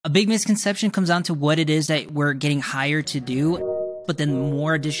big misconception comes down to what it is that we're getting hired to do. But then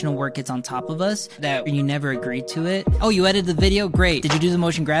more additional work gets on top of us that you never agreed to it. Oh, you edited the video? Great. Did you do the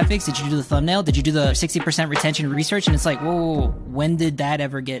motion graphics? Did you do the thumbnail? Did you do the 60% retention research? And it's like, whoa, when did that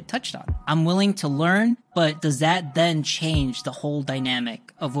ever get touched on? I'm willing to learn, but does that then change the whole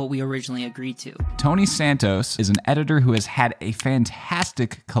dynamic of what we originally agreed to? Tony Santos is an editor who has had a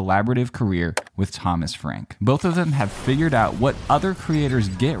fantastic collaborative career with Thomas Frank. Both of them have figured out what other creators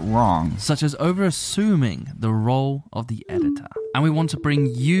get wrong, such as over-assuming the role of the editor. And we want to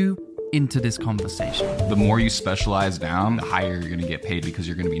bring you into this conversation. The more you specialize down, the higher you're going to get paid because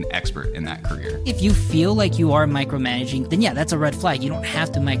you're going to be an expert in that career. If you feel like you are micromanaging, then yeah, that's a red flag. You don't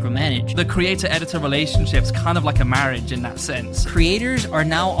have to micromanage. The creator-editor relationship's kind of like a marriage in that sense. Creators are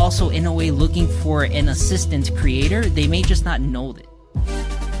now also in a way looking for an assistant creator. They may just not know that.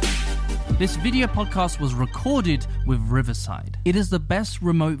 This video podcast was recorded with Riverside. It is the best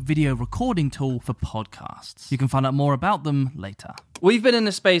remote video recording tool for podcasts. You can find out more about them later. We've been in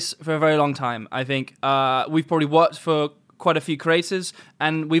this space for a very long time, I think. We've probably worked for quite a few creators,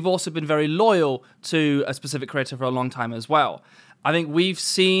 and we've also been very loyal to a specific creator for a long time as well. I think we've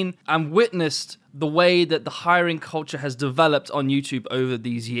seen and witnessed the way that the hiring culture has developed on YouTube over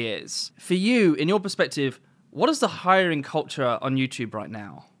these years. For you, in your perspective, what is the hiring culture on YouTube right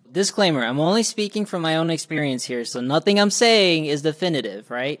now? Disclaimer, I'm only speaking from my own experience here, so nothing I'm saying is definitive,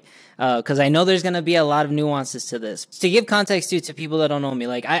 right? Because I know there's going to be a lot of nuances to this. To give context to people that don't know me,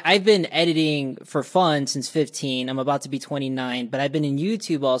 like I've been editing for fun since 15. I'm about to be 29, but I've been in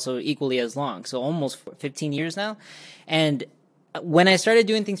YouTube also equally as long, so almost 15 years now. And when I started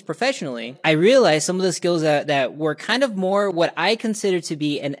doing things professionally, I realized some of the skills that were kind of more what I consider to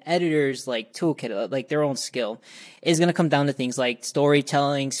be an editor's like toolkit, like their own skill, is going to come down to things like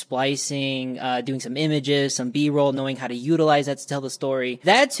storytelling, splicing, doing some images, some B-roll, knowing how to utilize that to tell the story.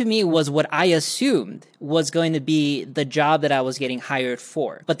 That to me was what I assumed was going to be the job that I was getting hired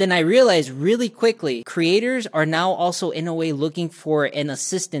for. But then I realized really quickly, creators are now also in a way looking for an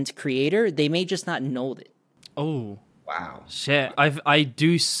assistant creator. They may just not know that. Oh. Wow. Shit, I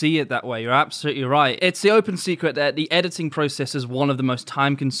do see it that way. You're absolutely right. It's the open secret that the editing process is one of the most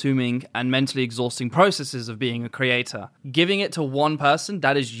time-consuming and mentally exhausting processes of being a creator. Giving it to one person,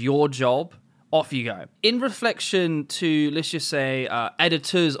 that is your job. Off you go. In reflection to, let's just say,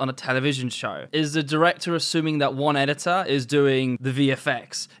 editors on a television show, is the director assuming that one editor is doing the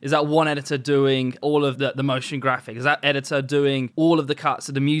VFX? Is that one editor doing all of the motion graphics? Is that editor doing all of the cuts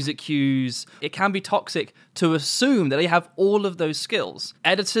of the music cues? It can be toxic to assume that they have all of those skills.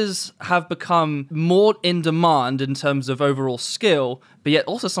 Editors have become more in demand in terms of overall skill, but yet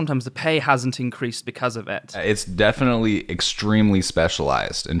also sometimes the pay hasn't increased because of it. It's definitely extremely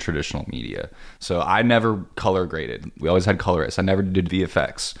specialized in traditional media. So I never color graded. We always had colorists. I never did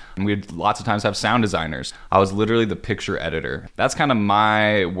VFX. And we'd lots of times have sound designers. I was literally the picture editor. That's kind of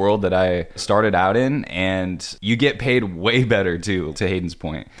my world that I started out in, and you get paid way better too, to Hayden's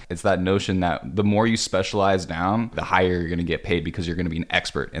point. It's that notion that the more you specialize down, the higher you're going to get paid because you're going to be an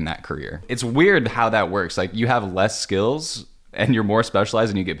expert in that career. It's weird how that works. Like you have less skills and you're more specialized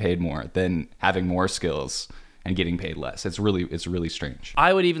and you get paid more than having more skills and getting paid less. It's really strange.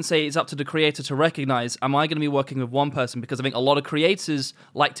 I would even say it's up to the creator to recognize, am I going to be working with one person? Because I think a lot of creators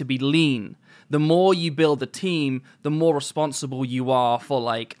like to be lean. The more you build a team, the more responsible you are for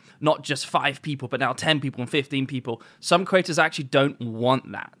like not just 5 people, but now 10 people and 15 people. Some creators actually don't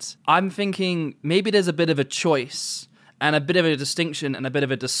want that. I'm thinking maybe there's a bit of a choice and a bit of a distinction and a bit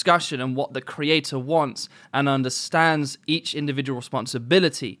of a discussion on what the creator wants and understands each individual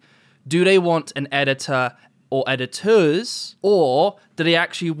responsibility. Do they want an editor or editors, or do they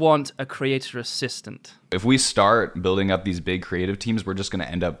actually want a creator assistant? If we start building up these big creative teams, we're just going to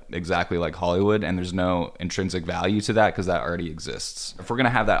end up exactly like Hollywood, and there's no intrinsic value to that because that already exists. If we're going to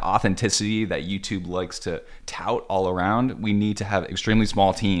have that authenticity that YouTube likes to tout all around, we need to have extremely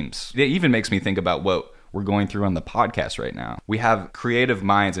small teams. It even makes me think about what we're going through on the podcast right now. We have creative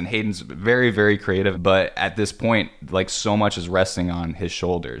minds, and Hayden's very, very creative, but at this point, like so much is resting on his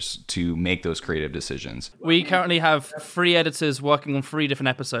shoulders to make those creative decisions. We currently have 3 editors working on 3 different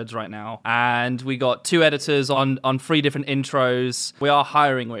episodes right now, and we got 2 editors on 3 different intros. We are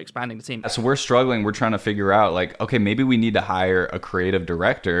hiring, we're expanding the team. So we're struggling, we're trying to figure out like, okay, maybe we need to hire a creative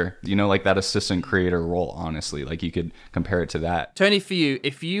director, you know, like that assistant creator role, honestly, like you could compare it to that. Tony, for you,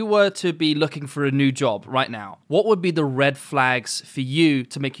 if you were to be looking for a new job right now, what would be the red flags for you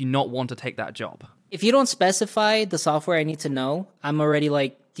to make you not want to take that job? If you don't specify the software I need to know, I'm already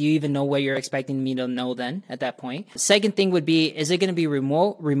like do you even know what you're expecting me to know then at that point? Second thing would be, is it going to be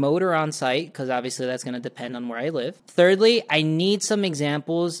remote or on site? Because obviously that's going to depend on where I live. Thirdly, I need some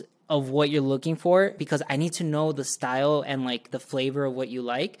examples of what you're looking for because I need to know the style and like the flavor of what you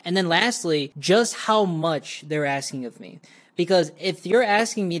like. And then lastly, just how much they're asking of me. Because if you're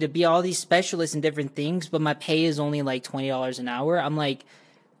asking me to be all these specialists in different things, but my pay is only like $20 an hour, I'm like,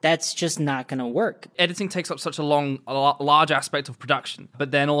 that's just not going to work. Editing takes up such a large aspect of production.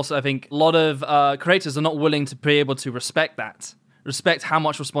 But then also I think a lot of creators are not willing to be able to respect that. Respect how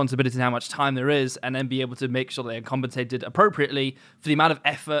much responsibility and how much time there is, and then be able to make sure they're compensated appropriately for the amount of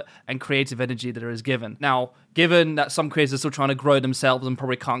effort and creative energy that is given. Now, given that some creators are still trying to grow themselves and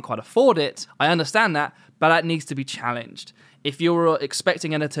probably can't quite afford it, I understand that, but that needs to be challenged. If you're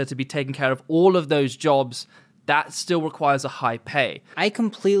expecting an editor to be taking care of all of those jobs, that still requires a high pay. I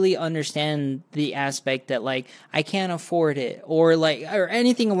completely understand the aspect that like I can't afford it or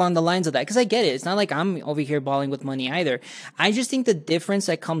anything along the lines of that, because I get it. It's not like I'm over here balling with money either. I just think the difference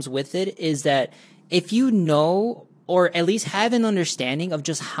that comes with it is that if you know or at least have an understanding of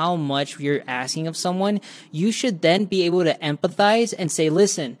just how much you're asking of someone, you should then be able to empathize and say,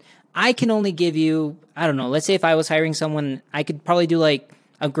 listen, I can only give you, I don't know, let's say if I was hiring someone, I could probably do like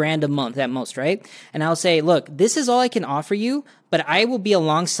 $1,000 a month at most, right? And I'll say, look, this is all I can offer you, but I will be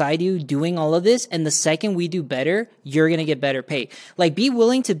alongside you doing all of this. And the second we do better, you're going to get better pay. Like, be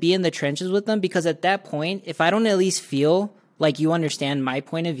willing to be in the trenches with them, because at that point, if I don't at least feel like you understand my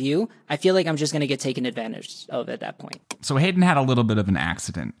point of view, I feel like I'm just going to get taken advantage of at that point. So Hayden had a little bit of an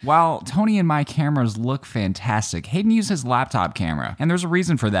accident. While Tony and my cameras look fantastic, Hayden used his laptop camera, and there's a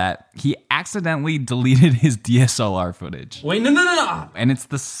reason for that. He accidentally deleted his DSLR footage. Wait, no. And it's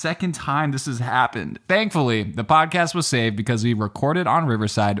the second time this has happened. Thankfully, the podcast was saved because we recorded on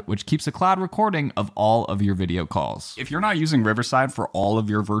Riverside, which keeps a cloud recording of all of your video calls. If you're not using Riverside for all of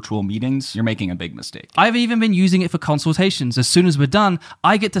your virtual meetings, you're making a big mistake. I've even been using it for consultations. As soon as we're done,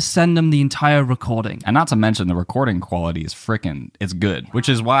 I get to send them the entire recording. And not to mention the recording quality is it's good, which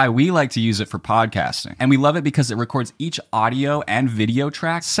is why we like to use it for podcasting. And we love it because it records each audio and video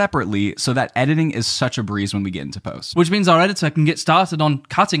track separately, so that editing is such a breeze when we get into post. Which means our editor can get started on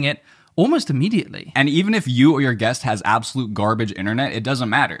cutting it almost immediately. And even if you or your guest has absolute garbage internet, it doesn't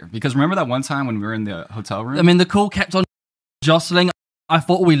matter. Because remember that one time when we were in the hotel room? I mean, the call kept on jostling. I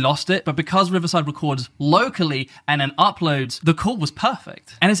thought we lost it, but because Riverside records locally and then uploads, the call was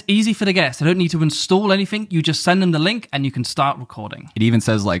perfect. And it's easy for the guests. They don't need to install anything. You just send them the link and you can start recording. It even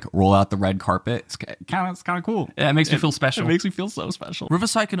says like, roll out the red carpet. It's kind of cool. Yeah, it makes me feel special. It makes me feel so special.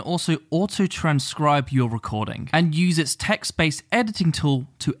 Riverside can also auto-transcribe your recording and use its text-based editing tool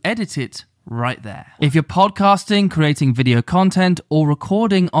to edit it right there. If you're podcasting, creating video content, or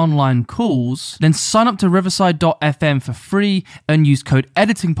recording online calls, then sign up to riverside.fm for free and use code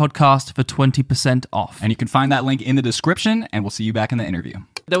EDITINGPODCAST for 20% off. And you can find that link in the description, and we'll see you back in the interview.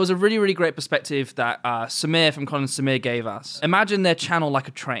 There was a really, really great perspective that Samir from Colin Samir gave us. Imagine their channel like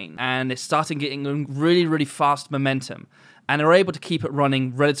a train, and it's starting getting really, really fast momentum, and they're able to keep it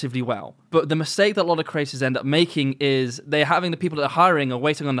running relatively well. But the mistake that a lot of creators end up making is they're having the people that they're hiring are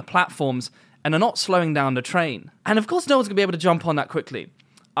waiting on the platforms, and they're not slowing down the train. And of course, no one's going to be able to jump on that quickly.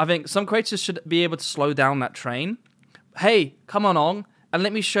 I think some creators should be able to slow down that train. Hey, come on, and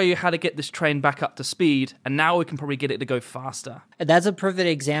let me show you how to get this train back up to speed, and now we can probably get it to go faster. That's a perfect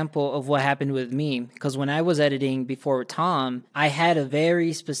example of what happened with me, because when I was editing before Tom, I had a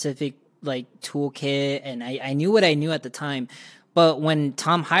very specific toolkit, and I knew what I knew at the time. But when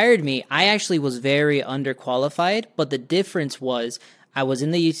Tom hired me, I actually was very underqualified. But the difference was I was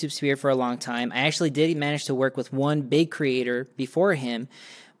in the YouTube sphere for a long time. I actually did manage to work with one big creator before him.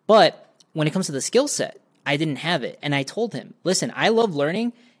 But when it comes to the skill set, I didn't have it. And I told him, listen, I love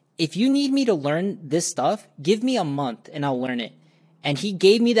learning. If you need me to learn this stuff, give me a month and I'll learn it. And he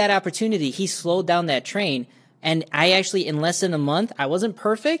gave me that opportunity. He slowed down that train. And I actually, in less than a month, I wasn't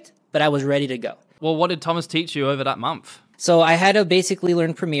perfect, but I was ready to go. Well, what did Thomas teach you over that month? So I had to basically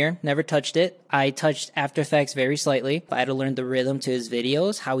learn Premiere, never touched it. I touched After Effects very slightly. I had to learn the rhythm to his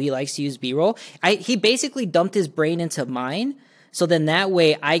videos, how he likes to use B-roll. He basically dumped his brain into mine. So then that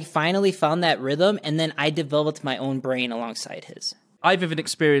way I finally found that rhythm, and then I developed my own brain alongside his. I've even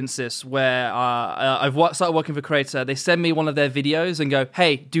experienced this where I've started working for a creator. They send me one of their videos and go,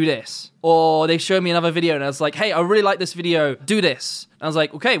 hey, do this. Or they show me another video and I was like, hey, I really like this video. Do this. And I was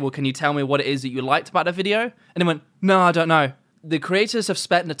like, okay, well, can you tell me what it is that you liked about the video? And they went, no, I don't know. The creators have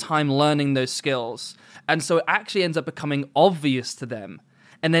spent the time learning those skills. And so it actually ends up becoming obvious to them.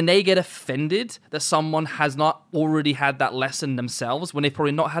 And then they get offended that someone has not already had that lesson themselves when they've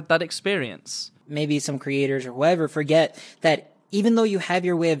probably not had that experience. Maybe some creators or whoever forget that even though you have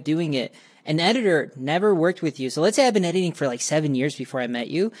your way of doing it, an editor never worked with you. So let's say I've been editing for like 7 years before I met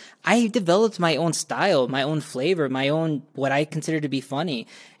you. I developed my own style, my own flavor, my own, what I consider to be funny.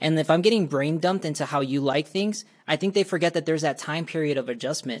 And if I'm getting brain dumped into how you like things, I think they forget that there's that time period of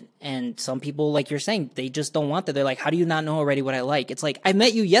adjustment. And some people, like you're saying, they just don't want that. They're like, how do you not know already what I like? It's like, I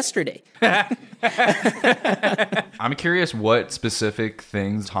met you yesterday. I'm curious what specific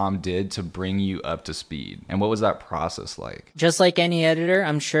things Tom did to bring you up to speed. And what was that process like? Just like any editor,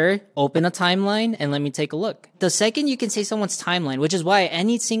 I'm sure, open a timeline and let me take a look. The second you can say someone's timeline, which is why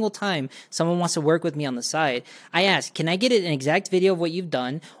any single time someone wants to work with me on the side, I ask, can I get an exact video of what you've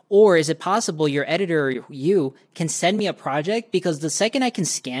done? Or is it possible your editor or you can send me a project? Because the second I can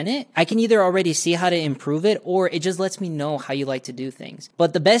scan it, I can either already see how to improve it, or it just lets me know how you like to do things.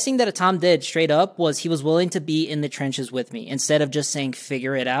 But the best thing that Tom did straight up was he was willing to be in the trenches with me. Instead of just saying,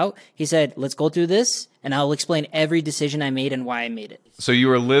 figure it out, he said, let's go through this and I'll explain every decision I made and why I made it. So you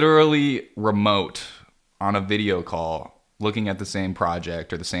were literally remote on a video call, looking at the same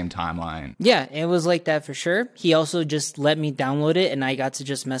project or the same timeline. Yeah, it was like that for sure. He also just let me download it and I got to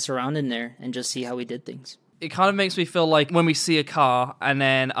just mess around in there and just see how we did things. It kind of makes me feel like when we see a car and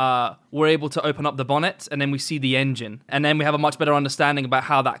then we're able to open up the bonnet and then we see the engine and then we have a much better understanding about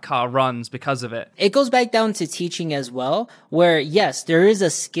how that car runs because of it. It goes back down to teaching as well, where yes, there is a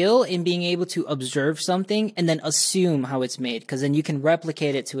skill in being able to observe something and then assume how it's made, because then you can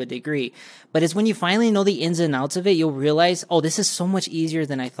replicate it to a degree. But it's when you finally know the ins and outs of it, you'll realize, oh, this is so much easier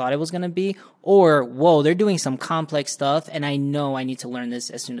than I thought it was going to be. Or, whoa, they're doing some complex stuff and I know I need to learn this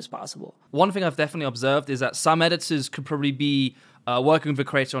as soon as possible. One thing I've definitely observed is that some editors could probably be working with a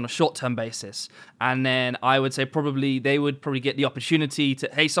creator on a short-term basis. And then I would say they would probably get the opportunity to,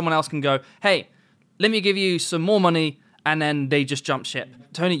 hey, someone else can go, hey, let me give you some more money. And then they just jump ship.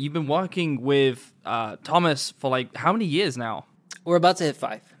 Tony, you've been working with Thomas for like how many years now? We're about to hit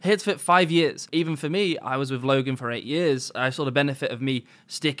 5. Hit 5 years. Even for me, I was with Logan for 8 years. I saw the benefit of me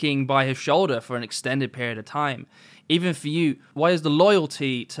sticking by his shoulder for an extended period of time. Even for you, why is the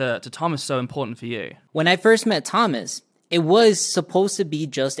loyalty to Thomas so important for you? When I first met Thomas, it was supposed to be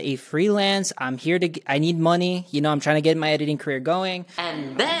just a freelance. I need money. I'm trying to get my editing career going.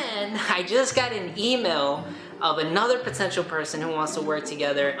 And then I just got an email of another potential person who wants to work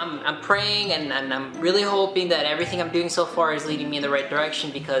together. I'm praying and I'm really hoping that everything I'm doing so far is leading me in the right direction,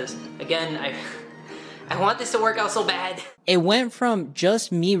 because again, I want this to work out so bad. It went from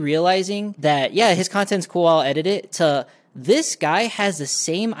just me realizing that, yeah, his content's cool, I'll edit it, to this guy has the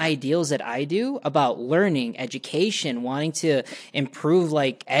same ideals that I do about learning, education, wanting to improve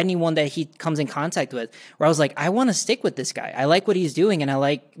like anyone that he comes in contact with, where I was like, I want to stick with this guy. I like what he's doing and I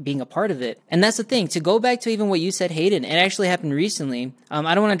like being a part of it. And that's the thing, to go back to even what you said, Hayden, it actually happened recently. I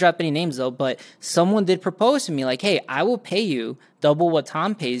don't want to drop any names though, but someone did propose to me like, hey, I will pay you double what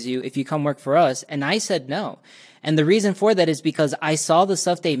Tom pays you if you come work for us. And I said no. And the reason for that is because I saw the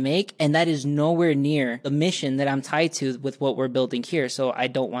stuff they make, and that is nowhere near the mission that I'm tied to with what we're building here, so I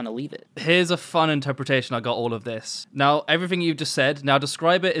don't want to leave it. Here's a fun interpretation I got all of this. Now, everything you've just said, now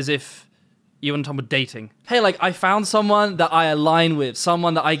describe it as if you and Tom were dating. Hey, like, I found someone that I align with,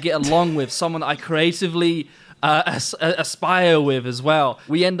 someone that I get along with, someone that I creatively aspire with as well.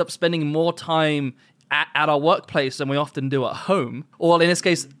 We end up spending more time at our workplace than we often do at home. Or in this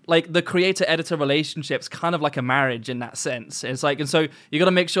case, like the creator-editor relationship's kind of like a marriage in that sense. It's like, and so you got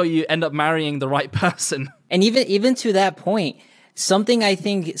to make sure you end up marrying the right person. And even to that point, something I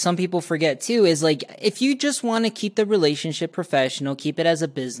think some people forget too is like, if you just want to keep the relationship professional, keep it as a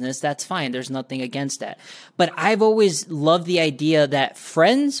business, that's fine. There's nothing against that. But I've always loved the idea that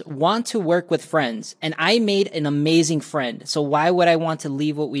friends want to work with friends. And I made an amazing friend. So why would I want to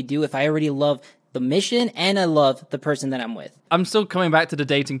leave what we do if I already love the mission and I love the person that I'm with? I'm still coming back to the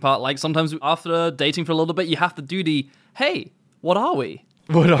dating part. Like sometimes after dating for a little bit, you have to do the, hey, what are we?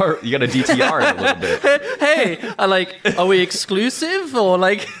 You got a DTR a little bit. Hey, are we exclusive? Or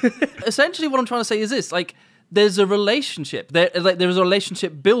like, essentially what I'm trying to say is this, like, there's a relationship. There's a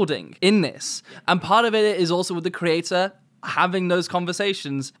relationship building in this. And part of it is also with the creator having those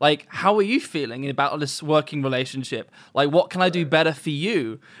conversations, like, how are you feeling about this working relationship? Like, what can I do better for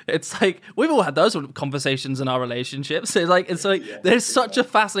you? It's like, we've all had those conversations in our relationships. There's such a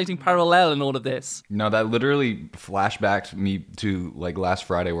fascinating parallel in all of this. No, that literally flashbacked me to like last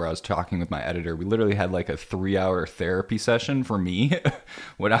Friday where I was talking with my editor. We literally had like a 3-hour therapy session for me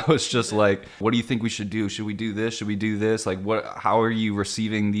when I was just like, what do you think we should do? Should we do this? Should we do this? Like, how are you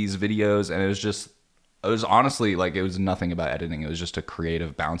receiving these videos? And it was honestly like, it was nothing about editing. It was just a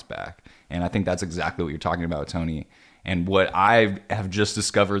creative bounce back. And I think that's exactly what you're talking about, Tony. And what I have just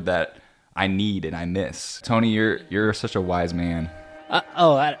discovered that I need and I miss. Tony, you're such a wise man.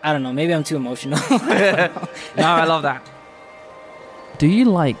 I don't know. Maybe I'm too emotional. No, I love that. Do you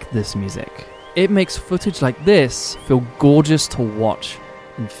like this music? It makes footage like this feel gorgeous to watch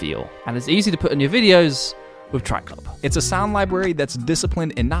and feel. And it's easy to put in your videos with Track Club. It's a sound library that's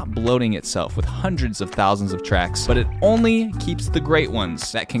disciplined in not bloating itself with hundreds of thousands of tracks, but it only keeps the great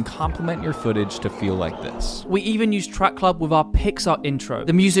ones that can complement your footage to feel like this. We even use Track Club with our Pixar intro.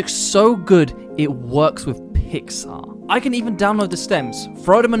 The music's so good, it works with Pixar. I can even download the stems,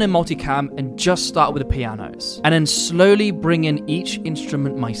 throw them in a multicam, and just start with the pianos. And then slowly bring in each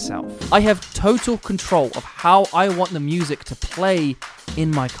instrument myself. I have total control of how I want the music to play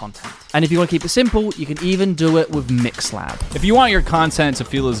in my content. And if you want to keep it simple, you can even do it with Mixlab. If you want your content to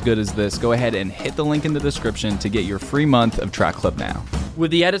feel as good as this, go ahead and hit the link in the description to get your free month of Track Club now.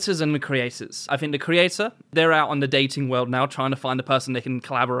 With the editors and the creators, I think the creator, they're out on the dating world now trying to find a person they can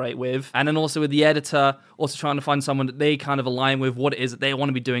collaborate with. And then also with the editor, also trying to find someone that they kind of align with what it is that they want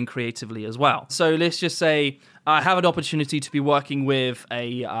to be doing creatively as well. So let's just say I have an opportunity to be working with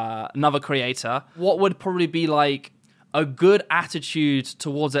another creator. What would probably be like a good attitude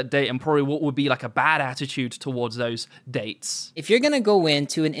towards that date, and probably what would be like a bad attitude towards those dates? If you're going to go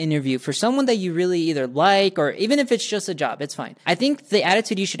into an interview for someone that you really either like, or even if it's just a job, it's fine. I think the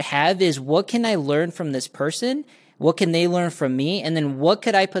attitude you should have is, what can I learn from this person? What can they learn from me? And then what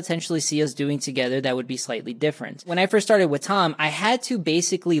could I potentially see us doing together that would be slightly different? When I first started with Tom, I had to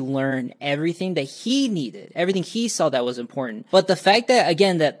basically learn everything that he needed, everything he saw that was important. But the fact that,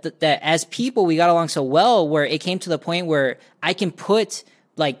 again, that as people, we got along so well, where it came to the point where I can put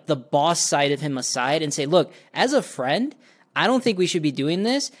like the boss side of him aside and say, look, as a friend, I don't think we should be doing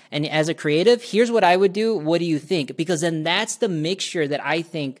this. And as a creative, here's what I would do. What do you think? Because then that's the mixture that I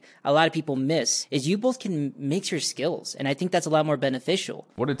think a lot of people miss, is you both can mix your skills. And I think that's a lot more beneficial.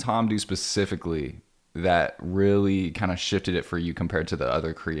 What did Tom do specifically that really kind of shifted it for you compared to the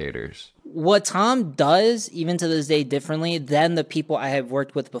other creators? What Tom does, even to this day, differently than the people I have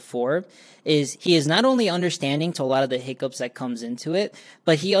worked with before, is he is not only understanding to a lot of the hiccups that comes into it,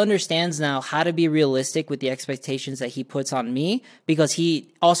 but he understands now how to be realistic with the expectations that he puts on me, because he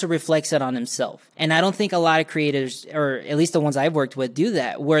also reflects it on himself. And I don't think a lot of creators, or at least the ones I've worked with, do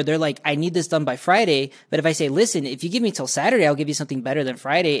that, where they're like, I need this done by Friday. But if I say, listen, if you give me till Saturday, I'll give you something better than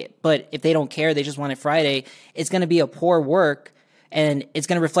Friday. But if they don't care, they just want it Friday, it's going to be a poor work. And it's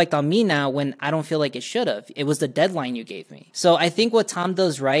going to reflect on me now when I don't feel like it should have. It was the deadline you gave me. So I think what Tom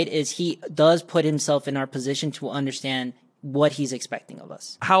does right is he does put himself in our position to understand what he's expecting of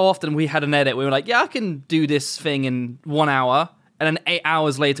us. How often we had an edit, we were like, yeah, I can do this thing in 1 hour. And then 8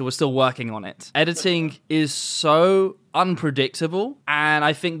 hours later, we're still working on it. Editing is so unpredictable. And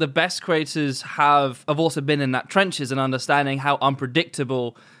I think the best creators have also been in that trenches and understanding how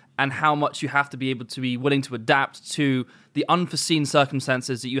unpredictable and how much you have to be able to be willing to adapt to the unforeseen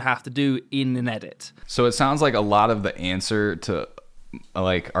circumstances that you have to do in an edit. So it sounds like a lot of the answer to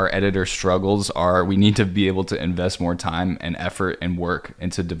like our editor struggles are, we need to be able to invest more time and effort and work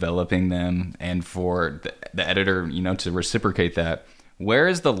into developing them, and for the editor, you know, to reciprocate that. Where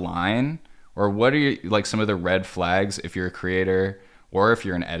is the line, or what are like some of the red flags if you're a creator or if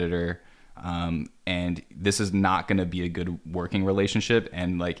you're an editor, and this is not going to be a good working relationship,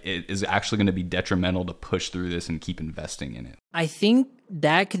 and like it is actually going to be detrimental to push through this and keep investing in it? I think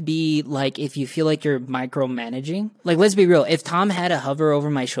that could be like if you feel like you're micromanaging. Like, let's be real. If Tom had to hover over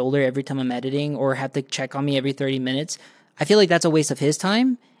my shoulder every time I'm editing, or have to check on me every 30 minutes, I feel like that's a waste of his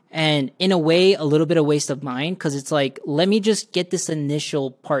time. And in a way, a little bit of waste of mine, because it's like, let me just get this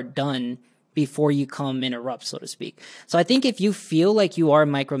initial part done before you come interrupt, so to speak. So I think if you feel like you are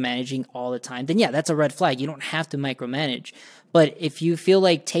micromanaging all the time, then yeah, that's a red flag. You don't have to micromanage. But if you feel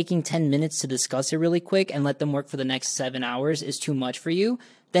like taking 10 minutes to discuss it really quick and let them work for the next 7 hours is too much for you,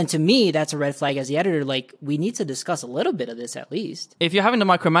 then to me, that's a red flag as the editor. Like, we need to discuss a little bit of this at least. If you're having to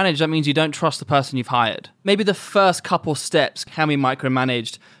micromanage, that means you don't trust the person you've hired. Maybe the first couple steps can be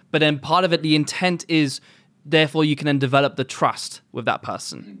micromanaged, but then part of it, the intent is, therefore, you can then develop the trust with that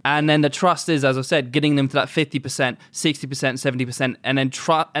person. And then the trust is, as I said, getting them to that 50%, 60%, 70%,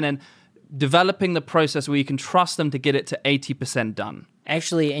 and then developing the process where you can trust them to get it to 80% done.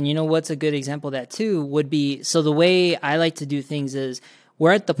 Actually, and you know what's a good example of that too would be, so the way I like to do things is,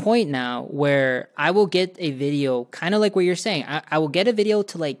 we're at the point now where I will get a video, kind of like what you're saying, I will get a video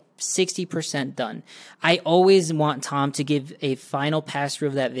to like 60% done. I always want Tom to give a final pass through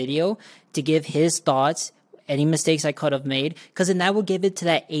of that video, to give his thoughts, any mistakes I could have made, because then that will give it to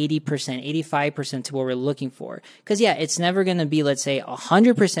that 80%, 85% to what we're looking for. Because yeah, it's never going to be, let's say,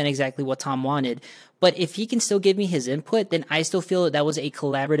 100% exactly what Tom wanted. But if he can still give me his input, then I still feel that was a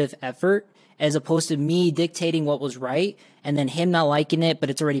collaborative effort, as opposed to me dictating what was right and then him not liking it, but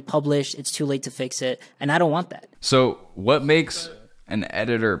it's already published. It's too late to fix it. And I don't want that. So what makes an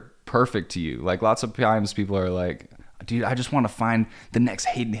editor perfect to you? Like, lots of times people are like, dude, I just want to find the next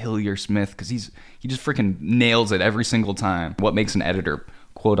Hayden Hillier Smith because he just freaking nails it every single time. What makes an editor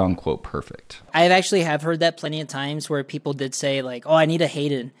quote unquote perfect? I actually have heard that plenty of times where people did say like, oh, I need a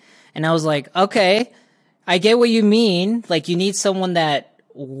Hayden. And I was like, okay, I get what you mean. Like, you need someone that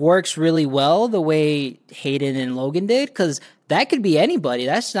works really well the way Hayden and Logan did, because that could be anybody.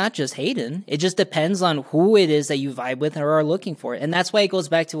 That's not just Hayden. It just depends on who it is that you vibe with or are looking for. And that's why it goes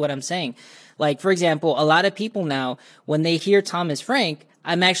back to what I'm saying. Like, for example, a lot of people now, when they hear Thomas Frank,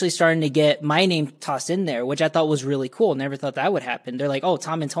 I'm actually starting to get my name tossed in there, which I thought was really cool. Never thought that would happen. They're like, oh,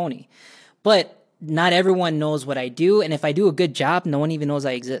 Tom and Tony. But not everyone knows what I do. And if I do a good job, no one even knows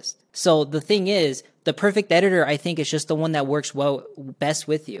I exist. So the thing is, the perfect editor, I think, is just the one that works best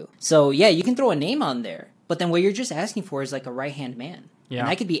with you. So yeah, you can throw a name on there, but then what you're just asking for is like a right-hand man. Yeah. And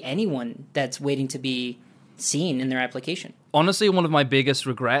that could be anyone that's waiting to be seen in their application. Honestly, one of my biggest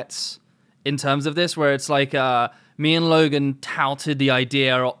regrets in terms of this, where it's like me and Logan touted the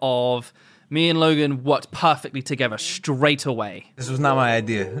idea of me and Logan worked perfectly together straight away. This was not my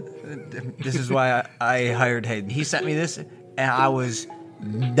idea. This is why I hired Hayden. He sent me this, and I was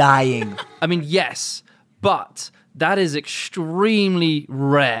dying. I mean, yes, but that is extremely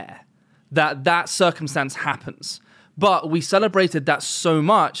rare that circumstance happens. But we celebrated that so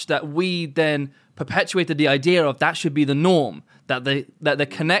much that we then perpetuated the idea of that should be the norm, that the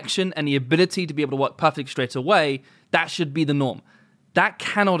connection and the ability to be able to work perfectly straight away, that should be the norm. That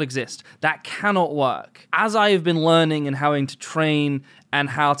cannot exist. That cannot work. As I have been learning and having to train and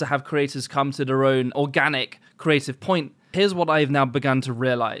how to have creators come to their own organic creative point, here's what I've now begun to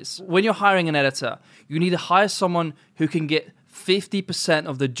realize. When you're hiring an editor, you need to hire someone who can get 50%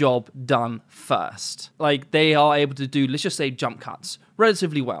 of the job done first. Like, they are able to do, let's just say, jump cuts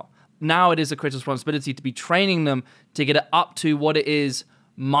relatively well. Now it is a creator's responsibility to be training them to get it up to what it is,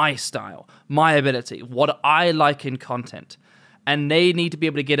 my style, my ability, what I like in content. And they need to be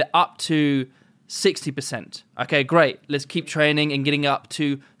able to get it up to 60%. Okay, great. Let's keep training and getting up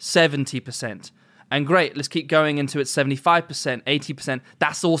to 70%. And great, let's keep going into it 75%, 80%.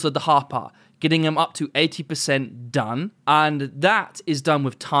 That's also the hard part. Getting them up to 80% done. And that is done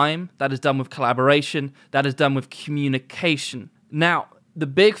with time. That is done with collaboration. That is done with communication. Now, the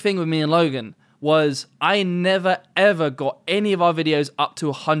big thing with me and Logan was I never, ever got any of our videos up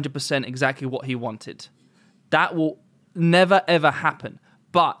to 100% exactly what he wanted. That will never, ever happen.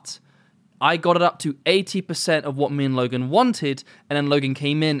 But I got it up to 80% of what me and Logan wanted, and then Logan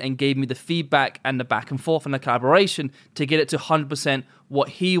came in and gave me the feedback and the back and forth and the collaboration to get it to 100% what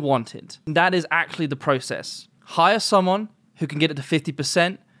he wanted. That is actually the process. Hire someone who can get it to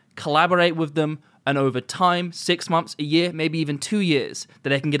 50%, collaborate with them, and over time, 6 months, a year, maybe even 2 years, that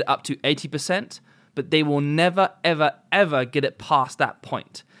they can get it up to 80%, but they will never, ever, ever get it past that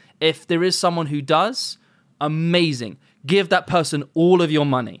point. If there is someone who does, amazing. Give that person all of your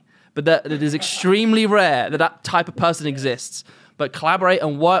money. But that it is extremely rare that type of person exists. But collaborate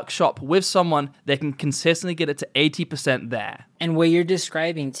and workshop with someone that can consistently get it to 80% there. And what you're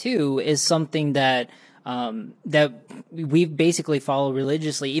describing too is something that that we basically follow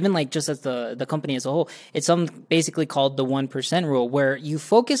religiously, even like just as the company as a whole. It's something basically called the 1% rule, where you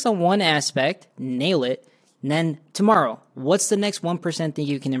focus on one aspect, nail it, and then tomorrow, what's the next 1% thing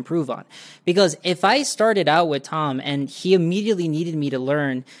you can improve on? Because if I started out with Tom and he immediately needed me to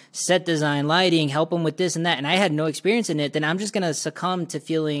learn set design, lighting, help him with this and that, and I had no experience in it, then I'm just going to succumb to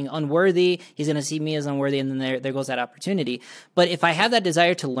feeling unworthy. He's going to see me as unworthy, and then there goes that opportunity. But if I have that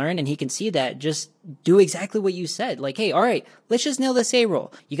desire to learn and he can see that, just do exactly what you said. Like, hey, all right, let's just nail this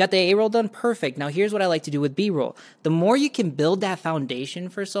A-roll. You got the A-roll done? Perfect. Now here's what I like to do with B-roll. The more you can build that foundation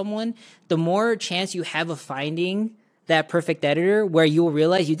for someone, the more chance you have of finding that perfect editor, where you will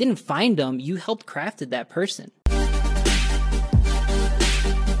realize you didn't find them, you helped crafted that person.